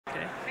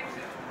Okay.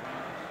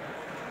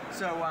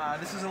 So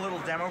this is a little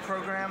demo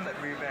program that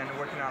we've been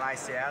working on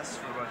ICS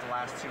for about the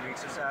last 2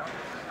 weeks or so.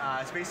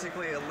 It's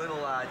basically a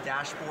little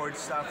dashboard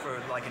stuff for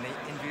like an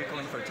in-vehicle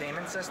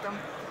infotainment system.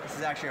 This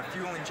is actually a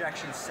fuel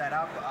injection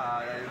setup,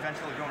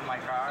 eventually going in my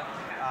car.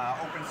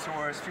 Open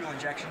source fuel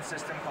injection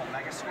system called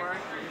Megasquirt.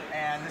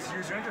 And this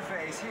user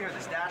interface here,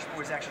 this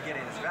dashboard is actually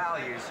getting its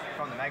values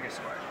from the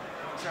Megasquirt.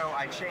 So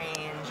I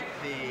change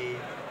the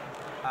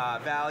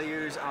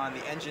values on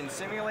the engine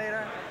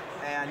simulator,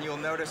 and you'll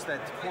notice that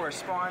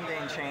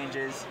corresponding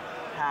changes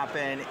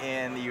happen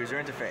in the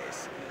user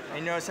interface. And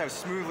you notice how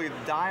smoothly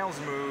the dials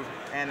move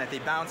and that they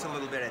bounce a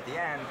little bit at the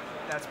end.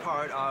 That's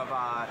part of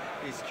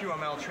these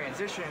QML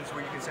transitions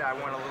where you can say I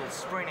want a little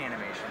sprint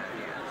animation at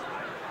the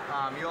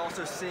end. You'll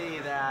also see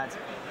that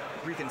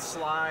we can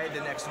slide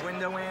the next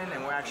window in,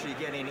 and we're actually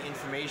getting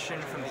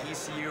information from the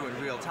ECU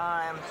in real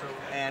time.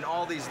 And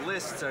all these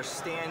lists are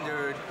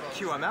standard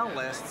QML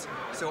lists,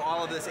 so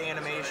all of this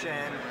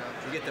animation,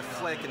 you get to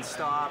flick and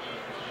stop,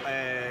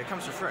 it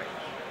comes for free.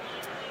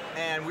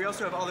 And we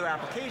also have other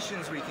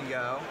applications we can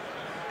go,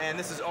 and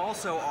this is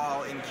also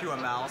all in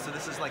QML, so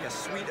this is like a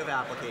suite of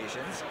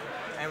applications.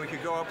 And we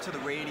could go up to the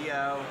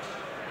radio,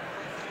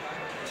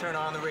 turn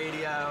on the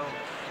radio,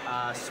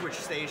 switch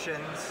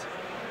stations,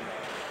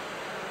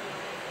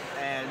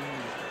 and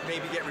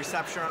maybe get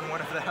reception on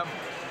one of them.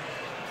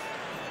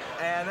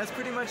 And that's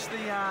pretty much the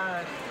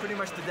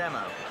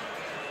demo.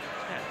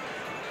 Yeah.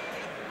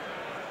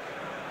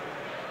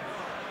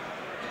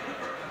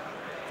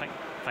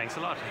 Thanks a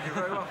lot. You're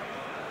very welcome.